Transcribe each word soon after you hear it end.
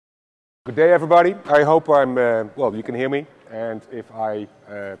Good day, everybody. I hope well, you can hear me. And if I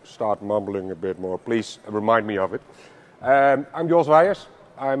start mumbling a bit more, please remind me of it. I'm Jos Weijers.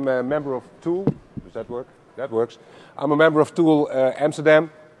 I'm a member of TOOL. Does that work? That works. I'm a member of TOOL Amsterdam.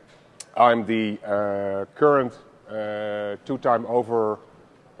 I'm the current two-time over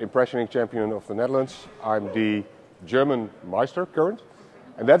impressioning champion of the Netherlands. I'm the German Meister current.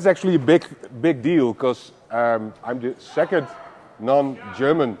 And that's actually a big deal because I'm the second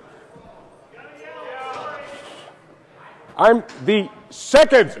non-German. I'm the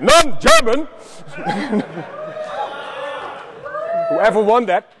second non-German who ever won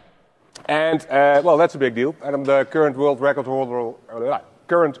that, and well, that's a big deal. And I'm the current world record holder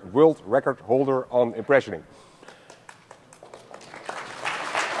on impressioning.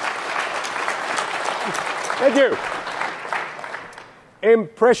 Thank you.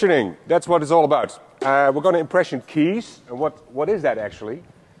 Impressioning. That's what it's all about. We're going to impression keys. And what is that actually?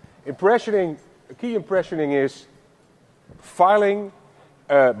 Impressioning. Key impressioning is filing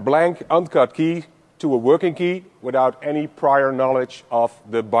a blank uncut key to a working key without any prior knowledge of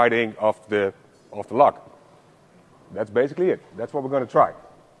the binding of the lock. That's basically it. That's what we're going to try.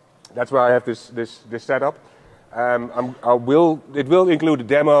 That's why I have this setup. It will include a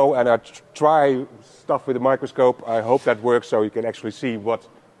demo, and I try stuff with a microscope. I hope that works so you can actually see what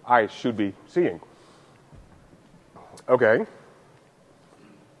I should be seeing. Okay.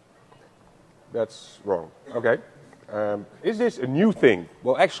 That's wrong. Okay. Is this a new thing?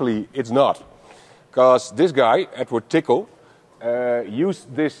 Well, actually, it's not. Because this guy, Edward Tickle,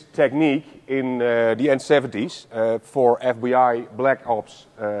 used this technique in the end 70s for FBI Black Ops,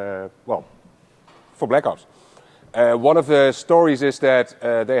 well, for Black Ops. One of the stories is that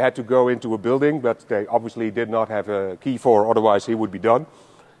they had to go into a building, but they obviously did not have a key for, otherwise he would be done.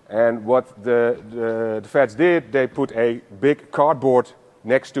 And what the feds did, they put a big cardboard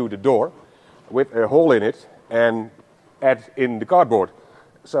next to the door with a hole in it and add in the cardboard.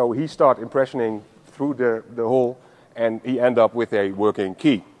 So he started impressioning through the hole, and he ended up with a working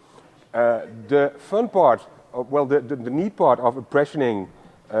key. The fun part, well, the neat part of impressioning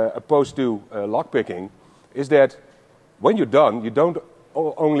opposed to lockpicking is that when you're done, you don't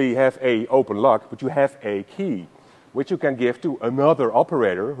only have an open lock, but you have a key, which you can give to another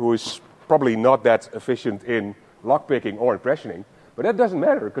operator who is probably not that efficient in lockpicking or impressioning. But that doesn't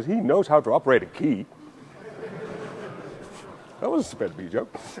matter, because he knows how to operate a key. That was supposed to be a joke.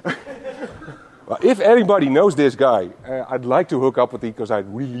 Well, if anybody knows this guy, I'd like to hook up with him because I'd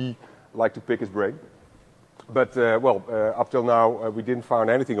really like to pick his brain. But, well, up till now, we didn't find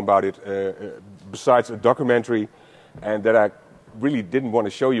anything about it besides a documentary, and that I really didn't want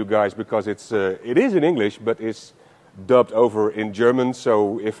to show you guys because it is in English, but it's dubbed over in German.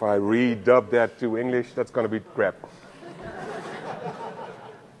 So if I redub that to English, that's going to be crap.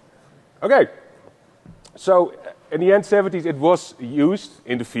 Okay. So in the end 70s, it was used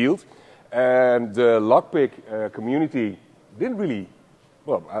in the field, and the lockpick community didn't really,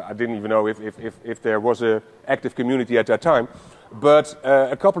 well, I didn't even know if there was an active community at that time. But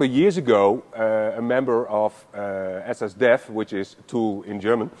a couple of years ago, a member of SSDEF, which is TOOL in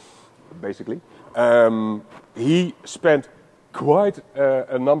German, basically, he spent quite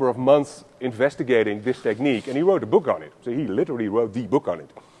a number of months investigating this technique, and he wrote a book on it. So he literally wrote the book on it.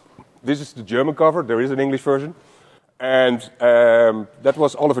 This is the German cover. There is an English version. And that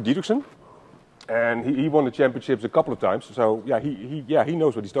was Oliver Dietrichson. And he won the championships a couple of times. So yeah, he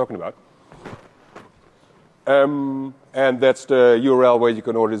knows what he's talking about. And that's the URL where you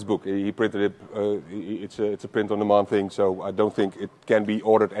can order this book. He printed it. It's a print-on-demand thing, so I don't think it can be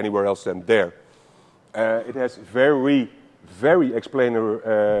ordered anywhere else than there. It has very very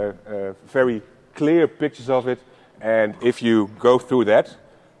clear pictures of it. And if you go through that,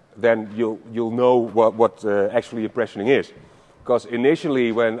 then you'll know what actually impressioning is. Because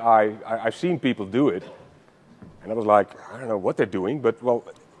initially when I've seen people do it, and I was like, I don't know what they're doing, but well,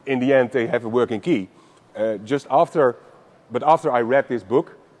 in the end they have a working key. But after I read this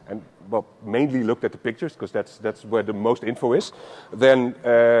book, and well, mainly looked at the pictures, because that's where the most info is, then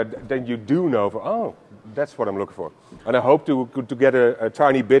you do know, oh, that's what I'm looking for. And I hope to get a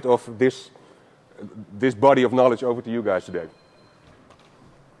tiny bit of this body of knowledge over to you guys today.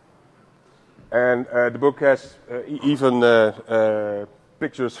 And the book has even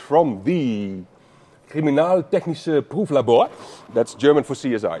pictures from the Kriminaltechnische Proeflabor. That's German for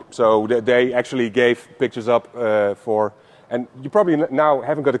CSI. So they actually gave pictures up for, and you probably now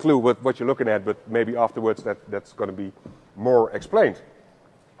haven't got a clue what you're looking at, but maybe afterwards that's going to be more explained.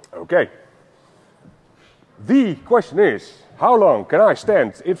 Okay. The question is, how long can I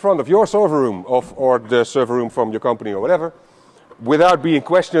stand in front of your server room or the server room from your company or whatever without being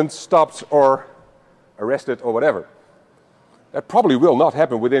questioned, stopped, or arrested, or whatever. That probably will not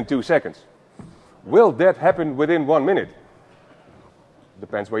happen within 2 seconds. Will that happen within 1 minute?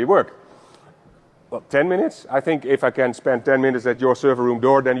 Depends where you work. Well, 10 minutes? I think if I can spend 10 minutes at your server room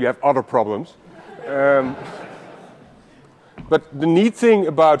door, then you have other problems. But the neat thing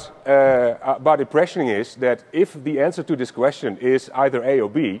about impressioning is that if the answer to this question is either A or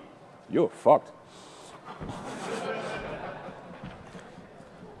B, you're fucked.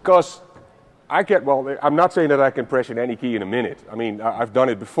 Because I'm not saying that I can press in any key in a minute. I mean, I've done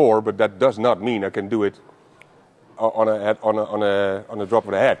it before, but that does not mean I can do it on a drop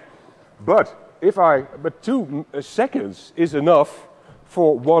of the hat. But 2 seconds is enough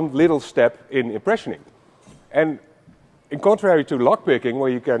for one little step in impressioning. And in contrary to lockpicking, where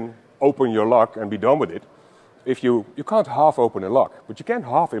you can open your lock and be done with it, you can't half open a lock, but you can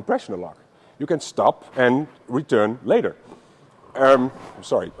half impression a lock. You can stop and return later.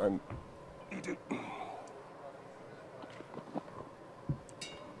 Sorry.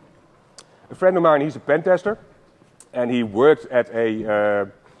 A friend of mine, he's a pen tester, and he worked at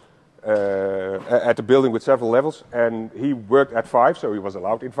a building with several levels, and he worked at 5, so he was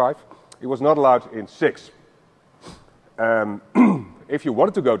allowed in 5. He was not allowed in 6. If you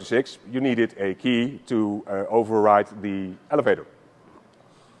wanted to go to 6, you needed a key to override the elevator.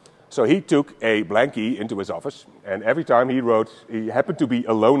 So he took a blank key into his office, and every time he happened to be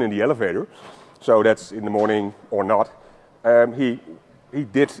alone in the elevator, so that's in the morning or not, he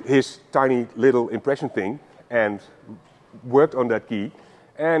did his tiny little impression thing and worked on that key,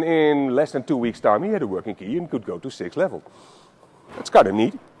 and in less than 2 weeks' time he had a working key and could go to 6th level. That's kind of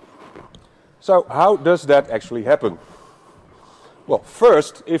neat. So how does that actually happen? Well,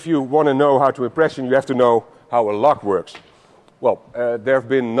 first, if you want to know how to impression, you have to know how a lock works. Well, there have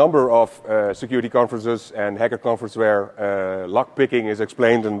been a number of security conferences and hacker conferences where lock picking is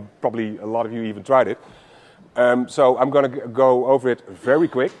explained, and probably a lot of you even tried it. So I'm going to go over it very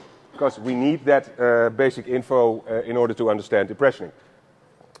quick, because we need that basic info in order to understand impressioning.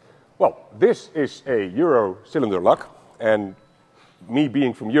 Well, this is a Euro cylinder lock, and me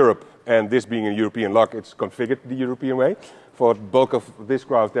being from Europe and this being a European lock, it's configured the European way. For the bulk of this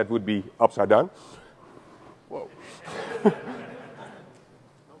crowd, that would be upside down. Whoa.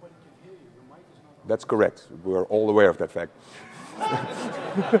 That's correct. We're all aware of that fact.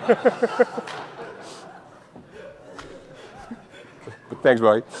 But thanks,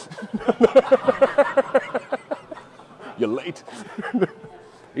 Barry. You're late.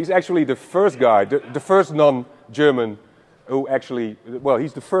 He's actually the first guy, the first non-German who actually, well,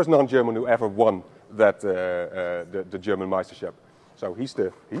 he's the first non-German who ever won that the German Meistership. So he's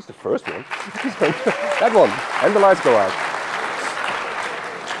the first one. That one. And the lights go out.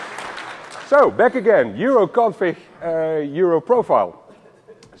 So back again, Euro config, Euro profile.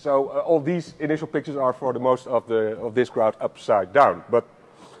 So all these initial pictures are for the most of this crowd upside down. But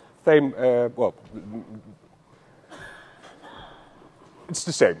same, well, it's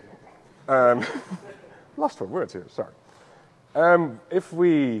the same. Lost for words here. Sorry. If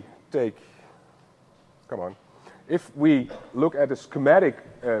we take, come on. If we look at a schematic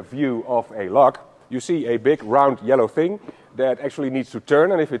view of a lock, you see a big round yellow thing that actually needs to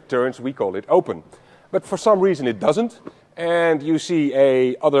turn, and if it turns, we call it open. But for some reason it doesn't, and you see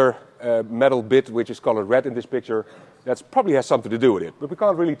a other metal bit which is colored red in this picture. That probably has something to do with it, but we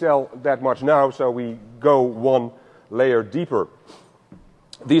can't really tell that much now, so we go one layer deeper.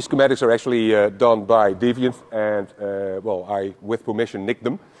 These schematics are actually done by Deviant, and well, I, with permission, nicked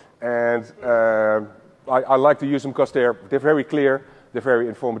them, and I like to use them because they're very clear, they're very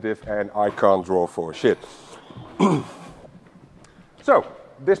informative, and I can't draw for shit. So,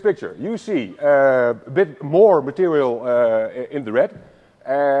 this picture, you see a bit more material in the red,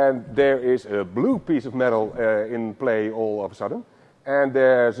 and there is a blue piece of metal in play all of a sudden, and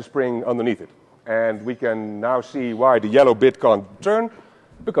there's a spring underneath it. And we can now see why the yellow bit can't turn,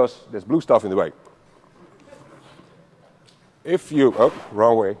 because there's blue stuff in the way. If you, oh,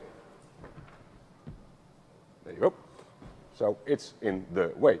 wrong way. There you go. So it's in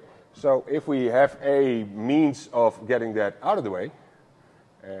the way. So if we have a means of getting that out of the way,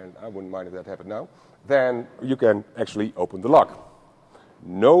 and I wouldn't mind if that happened now, then you can actually open the lock.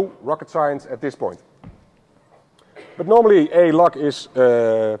 No rocket science at this point. But normally a lock is,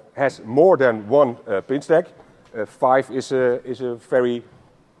 has more than one pin stack. 5 is a very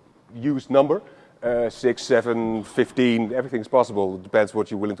used number. 6, 7, 15, everything's possible. It depends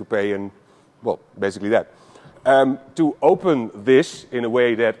what you're willing to pay, and, well, basically that. To open this in a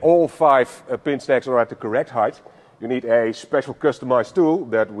way that all 5 pin stacks are at the correct height, you need a special customized tool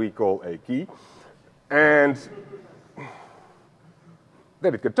that we call a key. And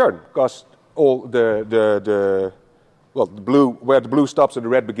then it can turn, because all the blue, where the blue stops and the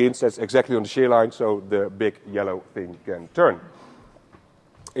red begins, that's exactly on the shear line, so the big yellow thing can turn.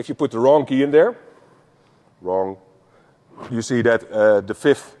 If you put the wrong key in there, wrong, you see that the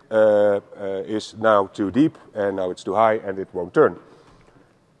fifth is now too deep, and now it's too high, and it won't turn.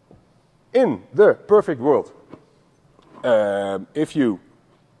 In the perfect world, if you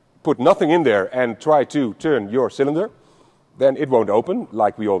put nothing in there and try to turn your cylinder, then it won't open,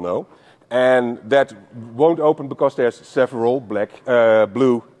 like we all know. And that won't open because there's several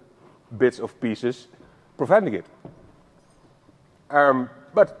blue bits of pieces preventing it.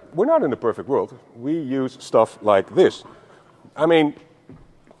 But we're not in a perfect world. We use stuff like this. I mean,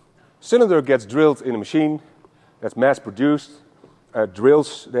 cylinder gets drilled in a machine that's mass produced.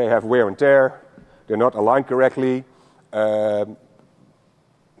 Drills, they have wear and tear. They're not aligned correctly.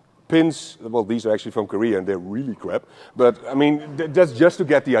 Pins, well, these are actually from Korea and they're really crap. But I mean, that's just to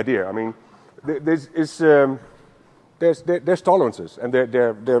get the idea. I mean, there's tolerances, and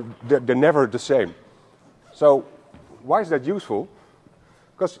they're never the same. So why is that useful?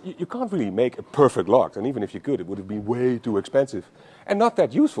 Because you can't really make a perfect lock, and even if you could, it would have been way too expensive and not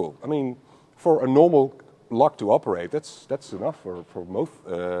that useful. I mean, for a normal lock to operate, that's enough for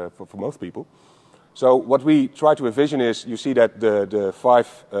most people. So what we try to envision is, you see that the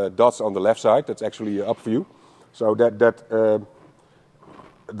 5 dots on the left side, that's actually up for you. So that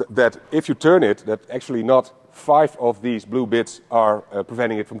if you turn it, that actually not 5 of these blue bits are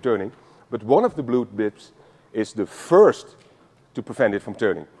preventing it from turning, but one of the blue bits is the first to prevent it from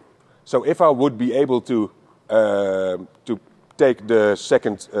turning. So if I would be able to take the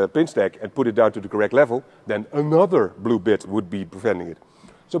second pin stack and put it down to the correct level, then another blue bit would be preventing it.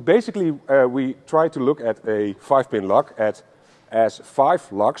 So basically, we try to look at a 5-pin lock as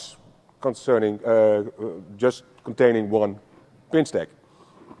 5 locks concerning just containing one pin stack.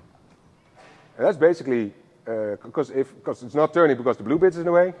 And that's basically because it's not turning because the blue bit is in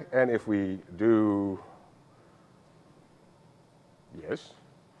the way, and if we do, yes,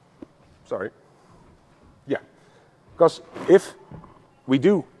 sorry, yeah, because if we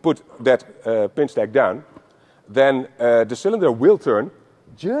do put that pin stack down, then the cylinder will turn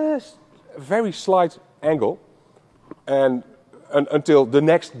just a very slight angle, and until the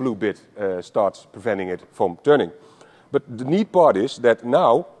next blue bit starts preventing it from turning. But the neat part is that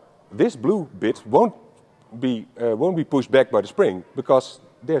now this blue bit won't be pushed back by the spring because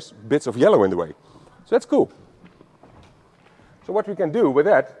there's bits of yellow in the way. So that's cool. So what we can do with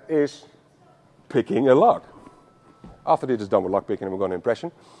that is picking a lock. After this is done with lock picking, we're going to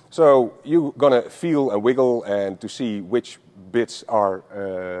impression. So you're going to feel and wiggle and to see which bits are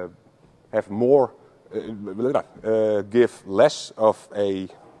have more, give less of a,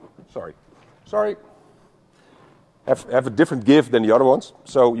 sorry, have a different give than the other ones.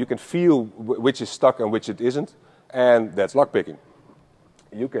 So you can feel which is stuck and which it isn't, and that's lock picking.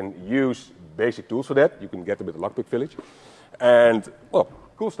 You can use basic tools for that. You can get them at the Lockpick Village. And, well,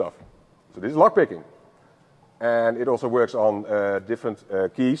 cool stuff. So this is lock picking. And it also works on different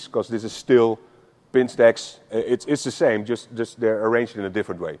keys, because this is still pin stacks. It's the same, just they're arranged in a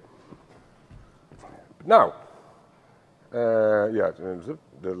different way. Now,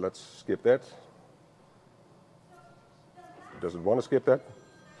 let's skip that. Doesn't want to skip that.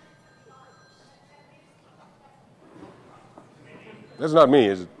 That's not me,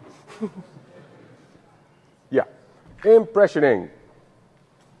 is it? Yeah. Impressioning.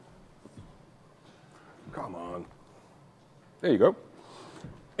 Come on. There you go.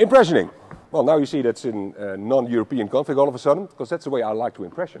 Impressioning. Well, now you see that's in non-European config all of a sudden, because that's the way I like to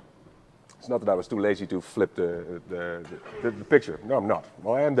impression. It's not that I was too lazy to flip the picture. No, I'm not.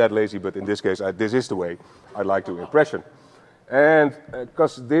 Well, I am that lazy, but in this case, this is the way I like to impression. And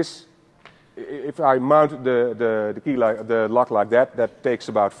because this, if I mount the lock like that, that takes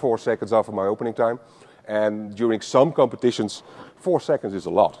about 4 seconds off of my opening time. And during some competitions, 4 seconds is a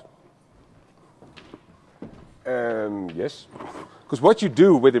lot. Yes. Because what you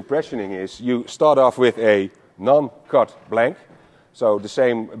do with impressioning is you start off with a non-cut blank. So the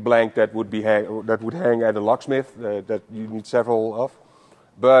same blank that would hang at a locksmith that you need several of.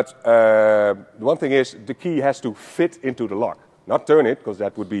 But the one thing is the key has to fit into the lock. Not turn it, because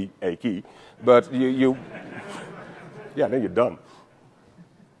that would be a key. But yeah, then you're done.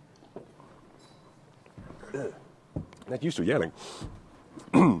 Not used to yelling.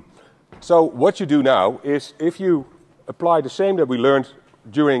 So what you do now is, if you apply the same that we learned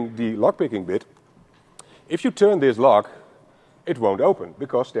during the lockpicking bit, if you turn this lock, it won't open,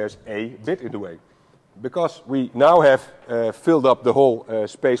 because there's a bit in the way. Because we now have filled up the whole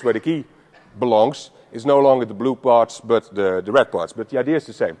space where the key belongs, It's no longer the blue parts, but the red parts. But the idea is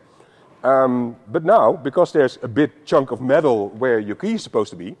the same. But now, because there's a bit chunk of metal where your key is supposed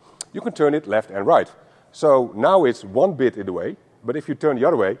to be, you can turn it left and right. So now it's one bit in the way, but if you turn the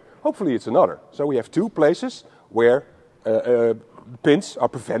other way, hopefully it's another. So we have two places where pins are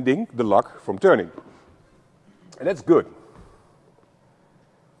preventing the lock from turning. And that's good.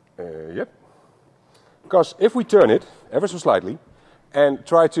 Yep. Because if we turn it ever so slightly and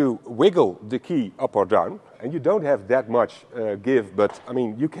try to wiggle the key up or down, and you don't have that much give, but I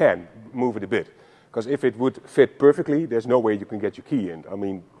mean, you can move it a bit. Because if it would fit perfectly, there's no way you can get your key in. I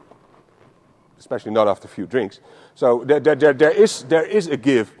mean, especially not after a few drinks. So there is a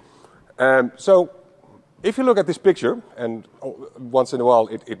give. So if you look at this picture, and once in a while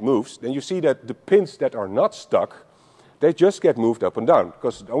it moves, then you see that the pins that are not stuck, they just get moved up and down.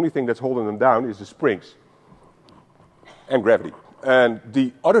 Because the only thing that's holding them down is the springs and gravity. And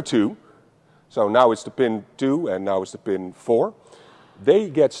the other two, so now it's the pin 2 and now it's the pin 4, they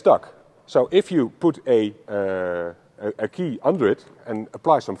get stuck. So if you put a key under it and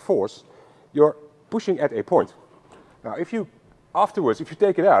apply some force, you're pushing at a point. Now if you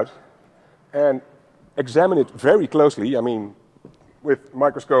take it out and examine it very closely, I mean with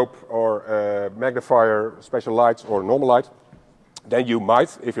microscope or magnifier, special lights or normal light, then you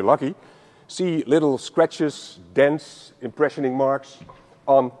might, if you're lucky, see little scratches, dents, impressioning marks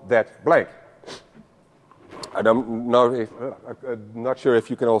on that blank. I don't know if, I'm not sure if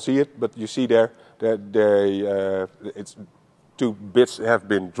you can all see it, but you see there that it's 2 bits have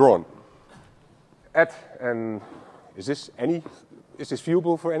been drawn. Is this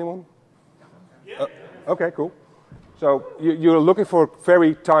viewable for anyone? Yeah. Okay, cool. So you're looking for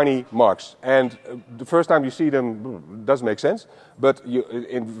very tiny marks, and the first time you see them doesn't make sense, but you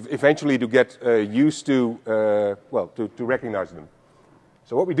eventually to get used to, to recognize them.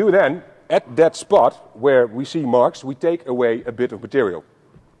 So what we do then, at that spot where we see marks, we take away a bit of material.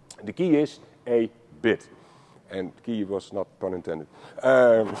 The key is a bit, and key was not pun intended.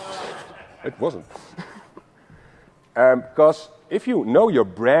 It wasn't. Because if you know your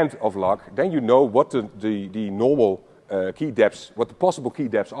brand of lock, then you know what the normal key depths, what the possible key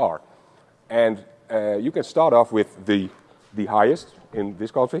depths are. And you can start off with the highest in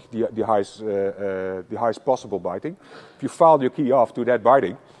this config, the highest possible biting. If you file your key off to that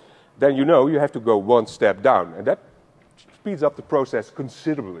biting, then you know you have to go one step down. And that speeds up the process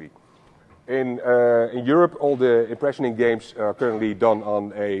considerably. In Europe, all the impressioning games are currently done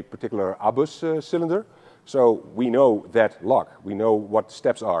on a particular ABUS cylinder. So we know that lock, we know what the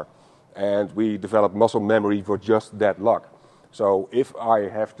steps are. And we develop muscle memory for just that lock. So if I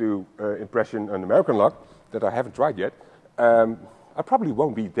have to impression an American lock that I haven't tried yet, I probably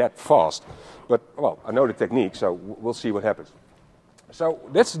won't be that fast. But, well, I know the technique, so we'll see what happens. So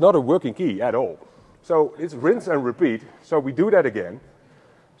that's not a working key at all. So it's rinse and repeat. So we do that again.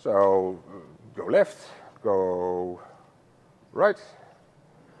 So go left, go right.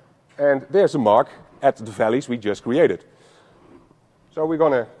 And there's a mark at the values we just created. So we're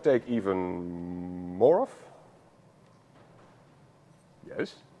going to take even more off.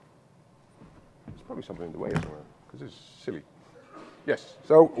 Yes. There's probably something in the way somewhere, because it's silly. Yes,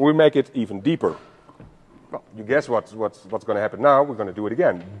 so we make it even deeper. Well, you guess what's going to happen now. We're going to do it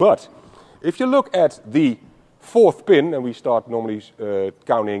again. But if you look at the 4th pin, and we start normally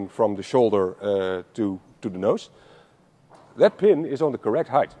counting from the shoulder to the nose, that pin is on the correct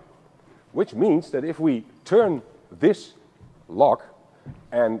height. Which means that if we turn this lock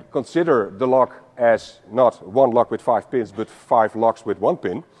and consider the lock as not one lock with 5 pins, but 5 locks with 1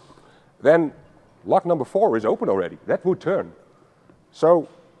 pin, then lock number 4 is open already. That would turn. So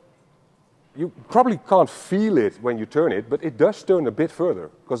you probably can't feel it when you turn it, but it does turn a bit further,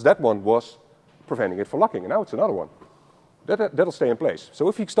 because that one was preventing it from locking, and now it's another one. That'll stay in place. So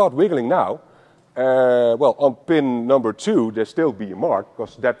if you start wiggling now, well, on pin number 2, there'll still be a mark,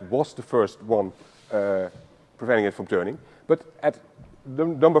 because that was the first one preventing it from turning. But at the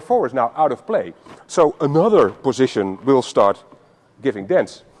number 4 is now out of play. So another position will start giving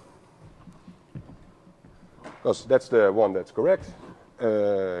dents. Because that's the one that's correct.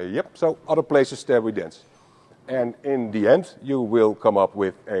 Yep, so other places there will be dents. And in the end, you will come up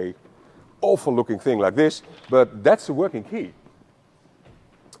with a awful looking thing like this, but that's a working key.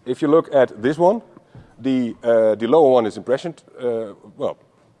 If you look at this one, the lower one is impressioned. Well,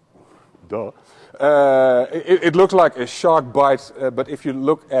 duh. It looks like a shark bite, but if you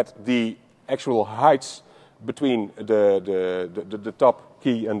look at the actual heights between the top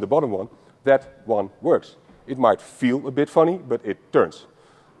key and the bottom one, that one works. It might feel a bit funny, but it turns.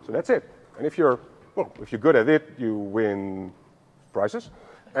 So that's it. And if you're good at it, you win prizes.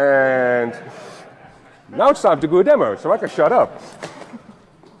 And Now it's time to do a demo, so I can shut up.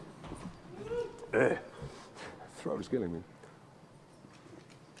 Throat is killing me.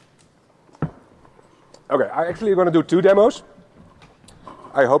 Okay, I actually going to do 2 demos.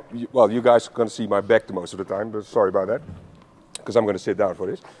 I hope, you guys are going to see my back the most of the time, but sorry about that. Because I'm going to sit down for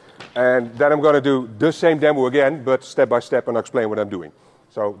this. And then I'm going to do the same demo again, but step by step, and explain what I'm doing.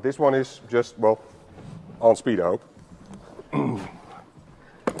 So this one is just, on speed, I hope.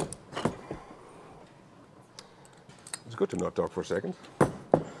 It's good to not talk for a second.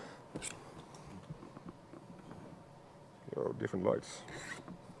 Oh, different lights.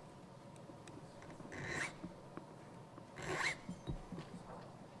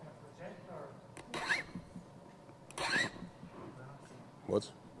 What?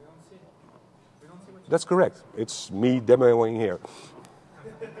 That's correct. It's me demoing here.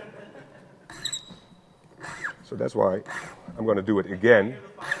 So that's why I'm going to do it again.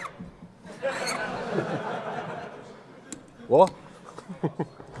 What?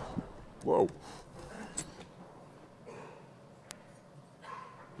 Whoa.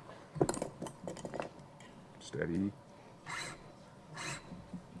 Steady.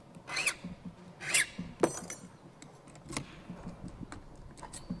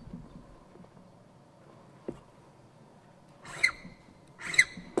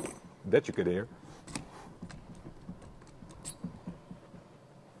 That you could hear.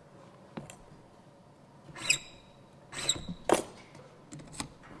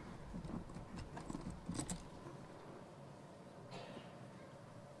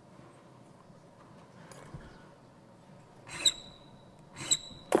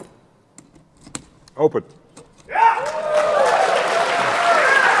 Open.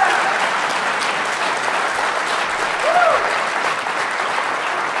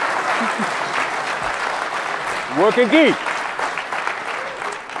 Working key.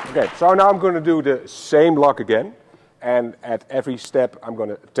 Okay, so now I'm going to do the same lock again. And at every step, I'm going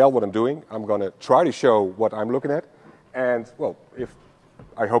to tell what I'm doing. I'm going to try to show what I'm looking at. And,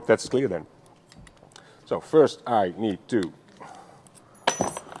 I hope that's clear then. So first I need to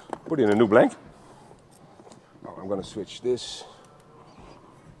put in a new blank. Oh, I'm going to switch this.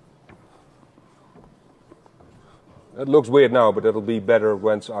 That looks weird now, but it'll be better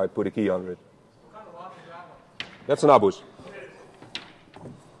once I put a key under it. That's an abus.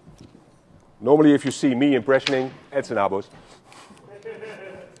 Normally if you see me impressioning, it's an abus.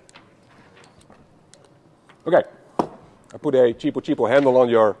 Okay, I put a cheapo handle on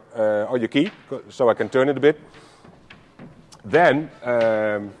your key, so I can turn it a bit. Then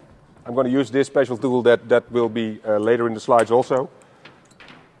I'm going to use this special tool that will be later in the slides also.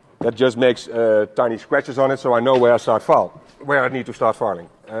 That just makes tiny scratches on it, so I know where I need to start filing.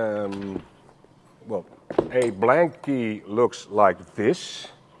 A blank key looks like this.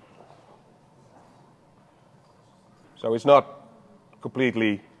 So it's not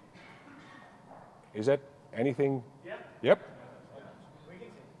completely. Is that anything? Yep.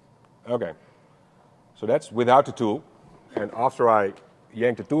 Okay. So that's without the tool, and after I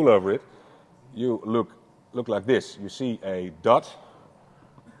yank the tool over it, you look like this. You see a dot.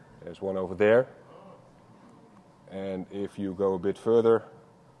 There's one over there. And if you go a bit further,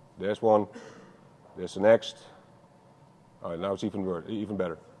 there's one. There's the next. All right, now it's even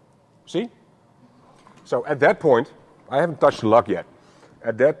better. See? So at that point, I haven't touched the lock yet.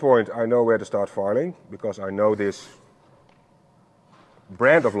 At that point, I know where to start filing because I know this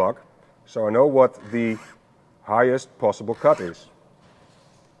brand of lock. So I know what the highest possible cut is.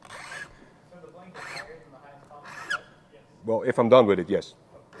 So the blank is higher than the highest possible cut? Yes. Well, if I'm done with it, yes.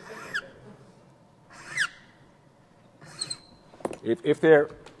 If they're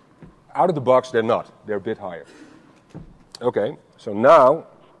out of the box, they're not. They're a bit higher. Okay, so now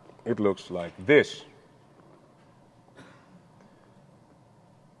it looks like this.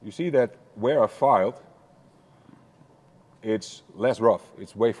 You see that where I filed, it's less rough.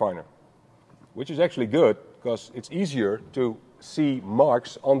 It's way finer, which is actually good because it's easier to see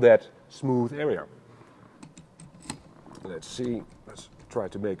marks on that smooth area. Let's see. Let's try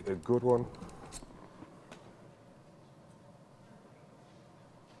to make a good one.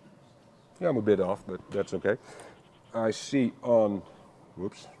 Yeah, I'm a bit off, but that's okay. I see on,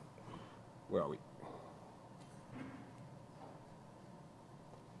 whoops, where are we?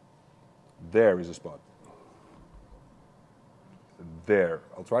 There is a spot. There.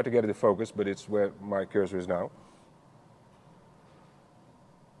 I'll try to get it in focus, but it's where my cursor is now.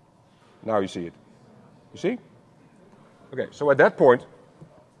 Now you see it. You see? Okay, so at that point,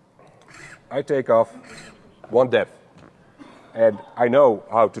 I take off one depth. And I know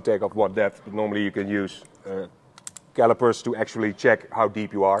how to take off one depth, but normally you can use calipers to actually check how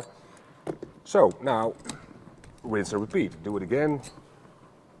deep you are. So now, rinse and repeat. Do it again.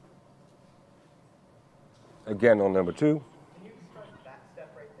 Again on number 2. Can you start that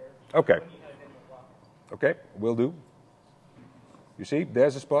step right there? Okay. When you had it in the block. Okay, will do. You see,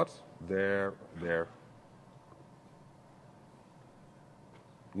 there's a spot. There, there.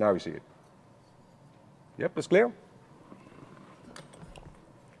 Now you see it. Yep, that's clear.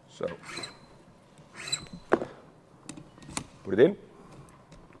 So, put it in.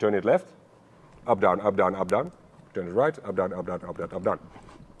 Turn it left. Up, down, up, down, up, down. Turn it right. Up, down, up, down, up, down, up, down.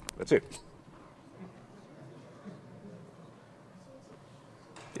 That's it.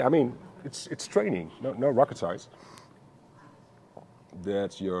 Yeah, I mean, it's training, no rocket science.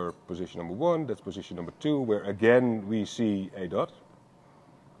 That's your position number 1, that's position number 2, where again we see a dot.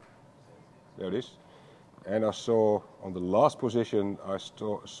 There it is. And I saw on the last position, I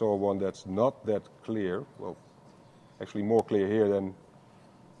saw one that's not that clear. Well, actually more clear here than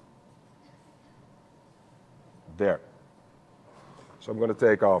there. So I'm going to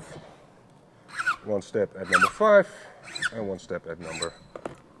take off 1 step at number 5 and 1 step at number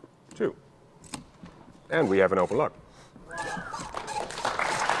 2. And we have an open lock.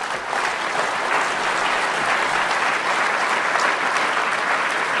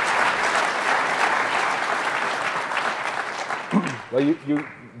 Well,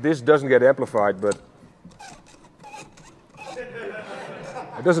 this doesn't get amplified, but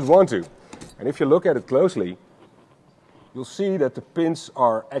it doesn't want to. And if you look at it closely, you'll see that the pins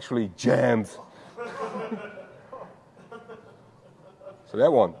are actually jammed. So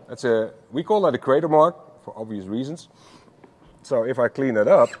that one, we call that a crater mark for obvious reasons. So if I clean that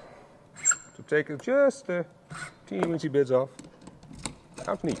up, to take just the teeny weensy bits off,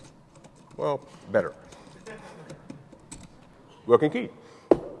 sounds neat. Well, better. Working key.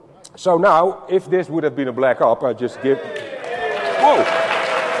 So now, if this would have been a black op, I'd just give... Whoa!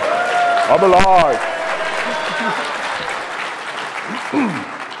 I'm alive!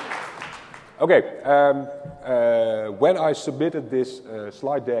 Okay, when I submitted this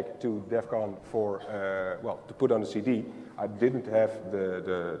slide deck to DEFCON for, to put on the CD, I didn't have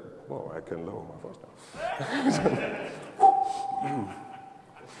well, I can lower my voice now.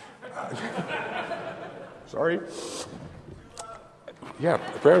 Sorry. Yeah,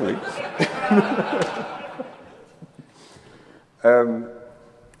 apparently.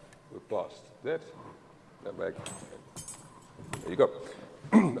 We're past that. That back. There you go.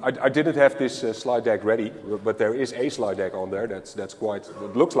 I didn't have this slide deck ready, but there is a slide deck on there. That's quite.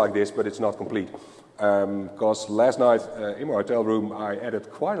 It looks like this, but it's not complete. Because last night in my hotel room, I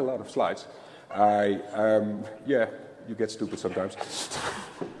added quite a lot of slides. Yeah, you get stupid sometimes.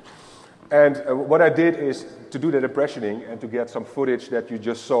 And what I did is to do that impressioning and to get some footage that you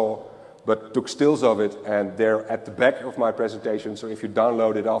just saw, but took stills of it, and they're at the back of my presentation. So if you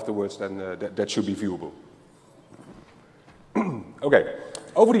download it afterwards, then that should be viewable. Okay.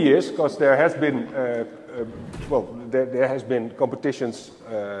 Over the years, because there has been, there has been competitions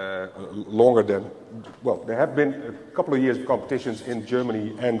longer than, there have been a couple of years of competitions in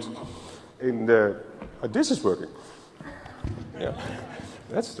Germany and in the, this is working. Yeah,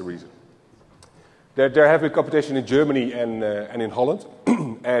 that's the reason. There have been competition in Germany and in Holland.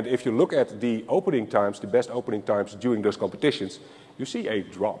 And if you look at the opening times, the best opening times during those competitions, you see a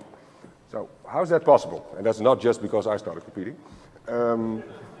drop. So how is that possible? And that's not just because I started competing.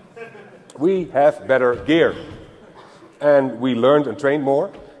 We have better gear, and we learned and trained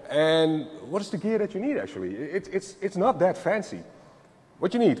more. And what is the gear that you need actually? It's not that fancy.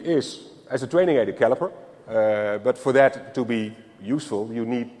 What you need is, as a training aid, a caliper. But for that to be useful, you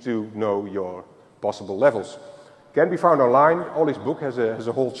need to know your possible levels. Can be found online. Ollie's book has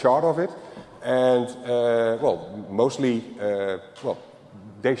a whole chart of it, and mostly,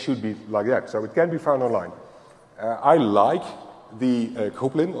 they should be like that. So it can be found online. I like the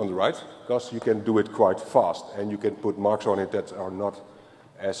Kruplin on the right, because you can do it quite fast, and you can put marks on it that are not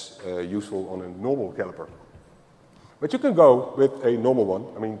as useful on a normal caliper. But you can go with a normal one,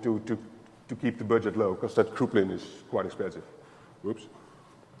 I mean, to keep the budget low, because that Kruplin is quite expensive. Whoops.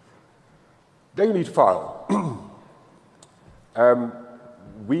 Then you need a file.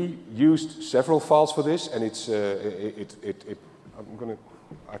 We used several files for this, and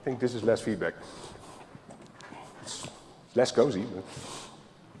I think this is less feedback. It's less cozy.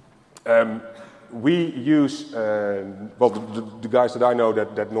 We use, the guys that I know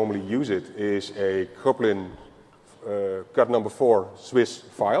that normally use it is a Kruplin cut number 4 Swiss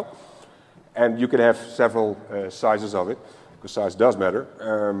file. And you can have several sizes of it, because size does matter.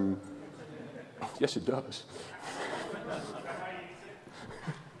 Yes, it does.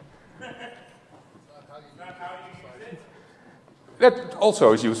 That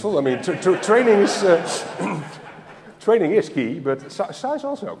also is useful. I mean, training is training is key, but size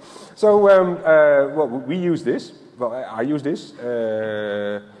also. So, well, we use this. Well, I use this.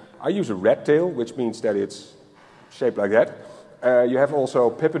 I use a rat tail, which means that it's shaped like that. You have also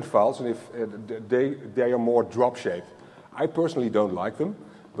pippin files, and if they are more drop shaped. I personally don't like them,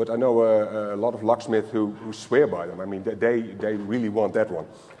 but I know a lot of locksmiths who swear by them. I mean, they really want that one.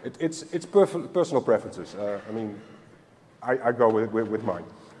 It's personal preferences. I mean, I go with mine.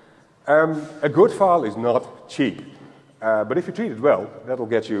 A good file is not cheap, but if you treat it well, that'll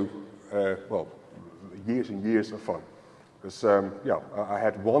get you, well, years and years of fun. Because, yeah, I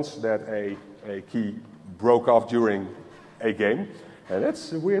had once that a key broke off during a game, and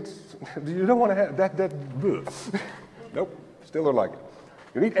that's weird. You don't want to have that. Nope, still don't like it.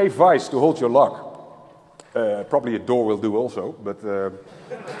 You need a vise to hold your lock. Probably a door will do also, but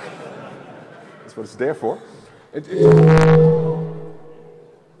that's what it's there for. I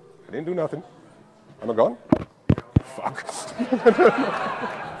didn't do nothing. Am I gone? Fuck.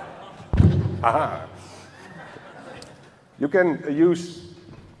 Aha. You can use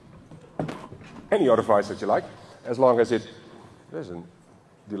any other device that you like, as long as it doesn't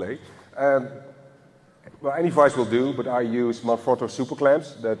delay. Well, any device will do, but I use Manfrotto super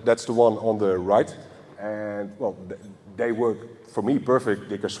clamps. That's the one on the right, and well, they work for me perfect.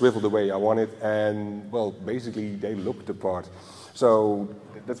 They can swivel the way I want it, and well, basically they look the part. So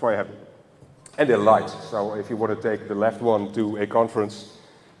that's why I have it. And they're light. So if you want to take the left one to a conference,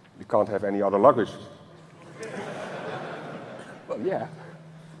 you can't have any other luggage. Well, yeah.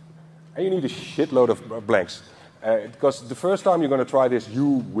 And you need a shitload of blanks. Because the first time you're going to try this,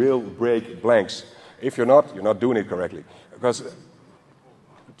 you will break blanks. If you're not doing it correctly. Because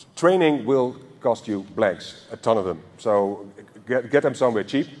training will cost you blanks, a ton of them. So get them somewhere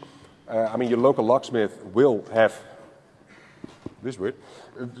cheap. I mean, your local locksmith will have, this weird,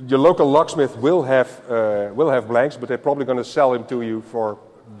 your local locksmith will have blanks, but they're probably going to sell them to you for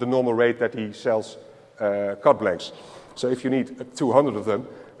the normal rate that he sells cut blanks. So if you need 200 of them,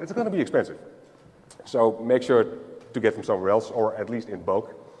 it's going to be expensive. So make sure to get them somewhere else, or at least in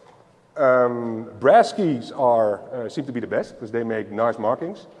bulk. Brass keys seem to be the best, because they make nice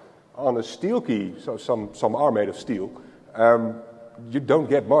markings. On a steel key, so some are made of steel, you don't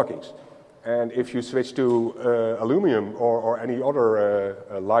get markings. And if you switch to aluminum or any other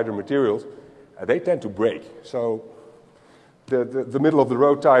lighter materials, they tend to break. So the middle of the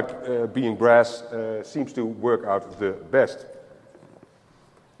road type being brass seems to work out the best.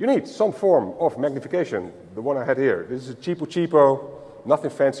 You need some form of magnification. The one I had here. This is a cheapo,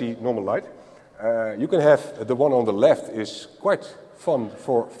 nothing fancy, normal light. You can have the one on the left is quite fun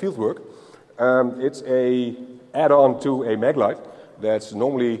for field work. It's a add-on to a mag light. That's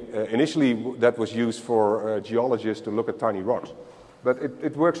normally, initially that was used for geologists to look at tiny rocks. But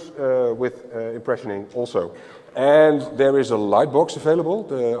it works with impressioning also. And there is a light box available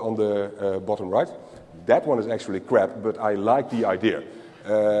on the bottom right. That one is actually crap, but I like the idea.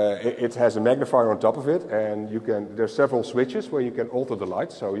 It has a magnifier on top of it, and there's several switches where you can alter the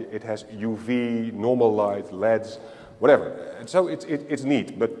light. So it has UV, normal light, LEDs, whatever. And so it's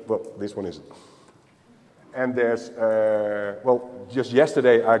neat, but well, this one isn't. And there's, well, just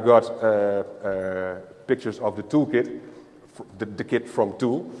yesterday I got pictures of the toolkit, the kit from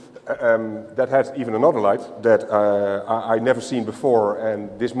Tool, that had even another light that I never seen before,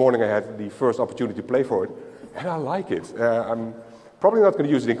 and this morning I had the first opportunity to play for it, and I like it. I'm probably not going to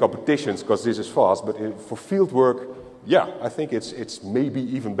use it in competitions because this is fast, but for field work, yeah, I think it's maybe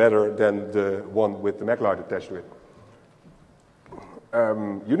even better than the one with the mag light attached to it.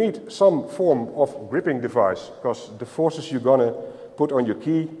 You need some form of gripping device, because the forces you're going to put on your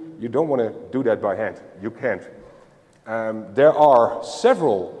key, you don't want to do that by hand. You can't. There are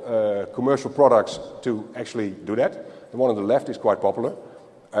several commercial products to actually do that. The one on the left is quite popular.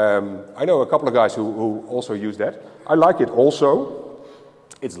 I know a couple of guys who also use that. I like it also.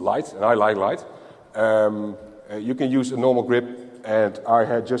 It's light, and I like light. You can use a normal grip, and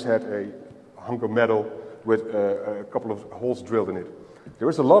I just had a hunk of metal with a couple of holes drilled in it. There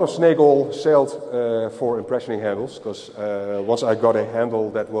is a lot of snake oil sold for impressioning handles, because once I got a handle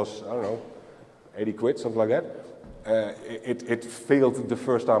that was, I don't know, 80 quid, something like that, it failed the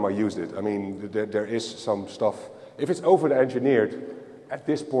first time I used it. I mean, there is some stuff. If it's over-engineered, at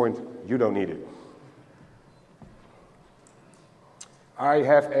this point, you don't need it. I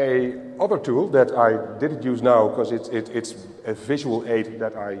have a other tool that I didn't use now because it's a visual aid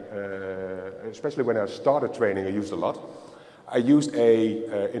that I, especially when I started training, I used a lot. I used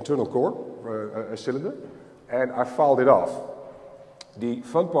a internal core, a cylinder, and I filed it off. The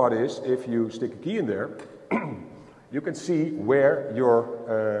fun part is, if you stick a key in there, you can see where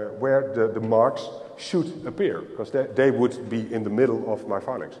the marks should appear, because they would be in the middle of my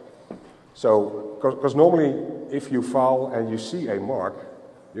filings. So, because normally if you file and you see a mark,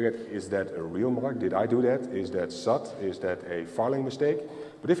 you get, is that a real mark? Did I do that? Is that SUT? Is that a filing mistake?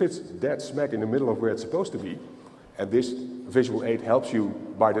 But if it's dead smack in the middle of where it's supposed to be, and this visual aid helps you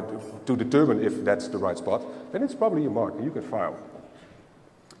to determine if that's the right spot, then it's probably a mark and you can file.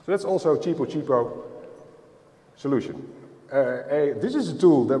 So that's also a cheapo solution. This is a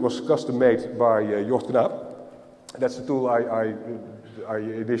tool that was custom made by Jort Knaap. That's the tool I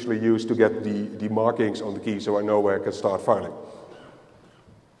initially used to get the markings on the key so I know where I can start filing.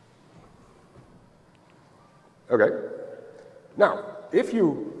 Okay. Now, if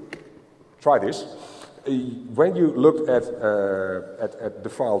you try this, when you look at the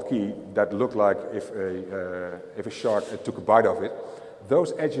filed key that looked like if a shark took a bite of it,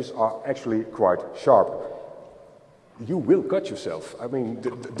 those edges are actually quite sharp. You will cut yourself. I mean,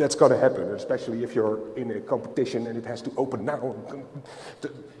 that's going to happen, especially if you're in a competition and it has to open now.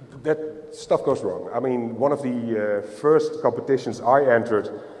 That stuff goes wrong. I mean, one of the first competitions I entered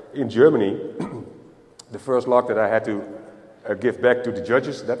in Germany, the first lock that I had to give back to the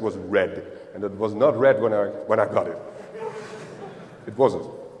judges, that was red. And it was not red when I got it. It wasn't.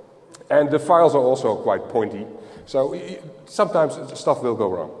 And the files are also quite pointy. So sometimes stuff will go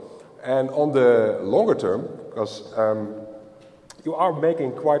wrong. And on the longer term, because you are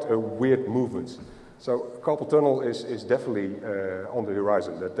making quite a weird movements. So carpal tunnel is definitely on the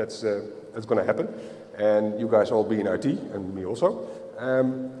horizon. That's going to happen. And you guys all be in IT, and me also.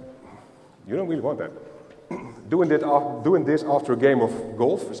 You don't really want that. Doing this after a game of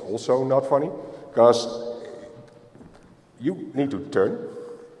golf is also not funny, because you need to turn,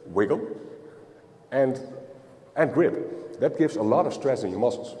 wiggle, and grip. That gives a lot of stress in your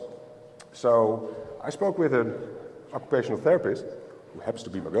muscles. So I spoke with an occupational therapist, who happens to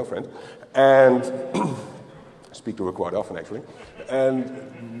be my girlfriend, and I speak to her quite often actually,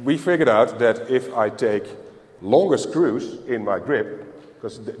 and we figured out that if I take longer screws in my grip,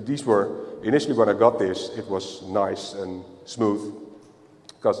 because these were, initially when I got this, it was nice and smooth,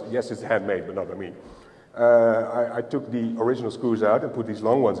 because yes, it's handmade, but not by me. I took the original screws out and put these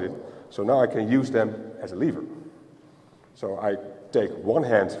long ones in, so now I can use them as a lever. So I take one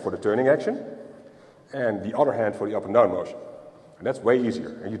hand for the turning action, and the other hand for the up and down motion. And that's way easier.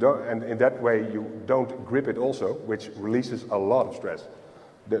 And in that way, you don't grip it also, which releases a lot of stress.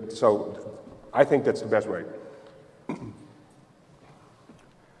 So I think that's the best way.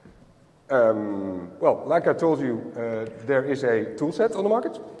 Well, like I told you, there is a tool set on the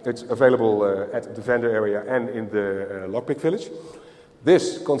market. It's available at the vendor area and in the lockpick village.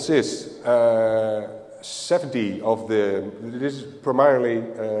 This consists 70 of this is primarily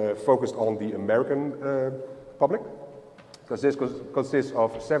focused on the American public, because this consists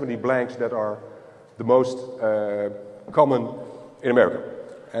of 70 blanks that are the most common in America.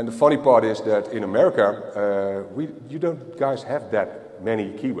 And the funny part is that in America, you don't guys have that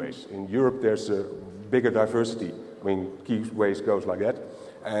many keyways. In Europe, there's a bigger diversity. I mean, keyways goes like that.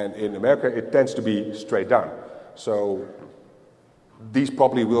 And in America, it tends to be straight down. So these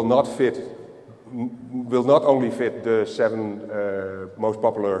probably will not only fit the 7 most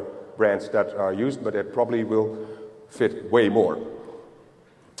popular brands that are used, but it probably will fit way more.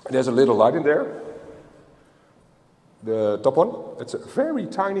 There's a little light in there. The top one, it's a very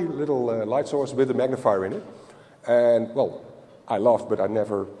tiny little light source with a magnifier in it. And, well, I laughed, but I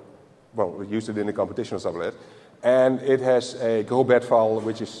never, used it in a competition or something like that. And it has a Go Bad file,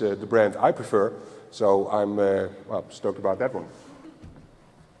 which is the brand I prefer. So I'm, stoked about that one.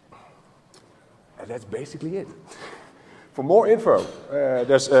 And that's basically it. For more info,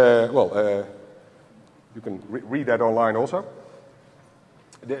 there's, you can read that online also.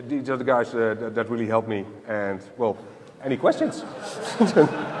 These are the guys that really helped me. And, well, any questions?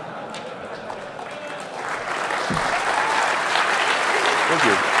 Thank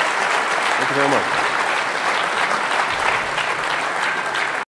you. Thank you very much.